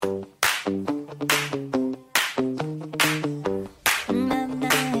Oh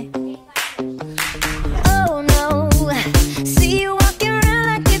no, see you walking around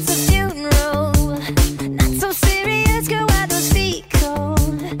like it's a funeral. Not so serious, girl, why those feet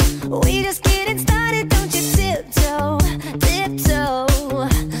cold? We just getting started, don't you tiptoe, tiptoe.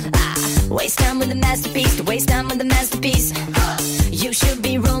 Waste time with a masterpiece, to waste time with a masterpiece. You should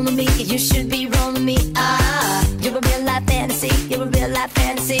be rolling me, you should be rolling me. You're a real life fantasy, you're a real life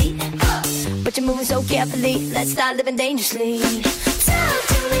fantasy. But you're moving so carefully, let's start living dangerously. Talk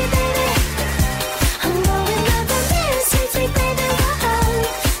to me, baby. I'm going up the stairs, sweet, sweet baby, whoa.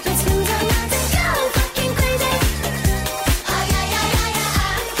 Let's move on now to go fucking crazy. Ay, ay, ay, ay,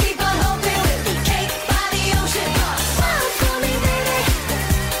 ay, keep on hoping we'll be cake by the ocean. Walk for me, baby.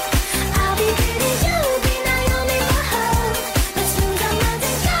 I'll be Diddy, you'll be Naomi, whoa. Let's move on now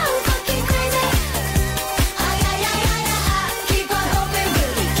to go fucking crazy. Ay, ay, ay, ay, ay, keep on hoping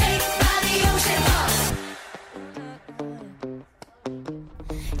we'll be cake by the ocean.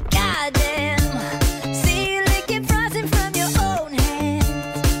 Goddamn, see you licking frosting from your own hands.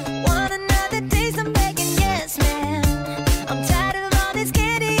 Want another taste? I'm begging, yes, man. I'm tired of all this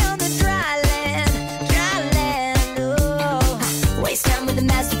candy on the dry land, dry land. Oh, waste time with a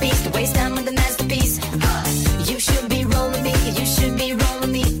masterpiece, to waste time with a masterpiece. You should be rolling me, you should be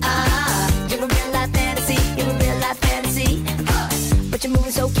rolling me. You're a real life fantasy, you're a real life fantasy. But you're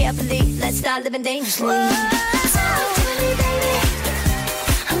moving so carefully, let's start living dangerously. Talk to me, baby.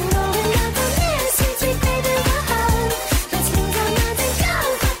 I'm rolling up the stairs, sweet, sweet baby, whoa. Let's move on now to go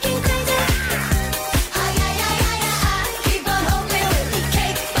fucking crazy. Ay, ay, ay, ay, ay, keep on hoping we'll be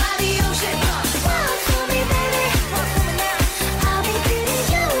cake by the ocean. Walk for me, baby. Walk for me now. I'll be Diddy,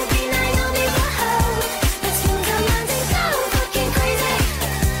 you'll be Naomi, whoa. Let's move on now to go fucking crazy.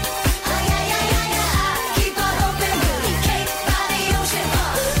 Ay, ay, ay, ay, ay, keep on hoping we'll be cake by the ocean.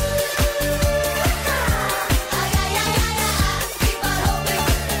 Ay, ay, ay, ay, ay, keep on hoping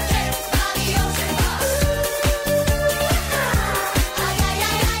we'll be cake by the ocean. Ay, ay,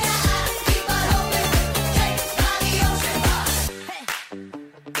 ay, ay, ay, keep on hoping we'll be cake by the ocean. Hey,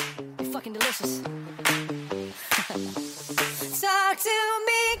 you're fucking delicious.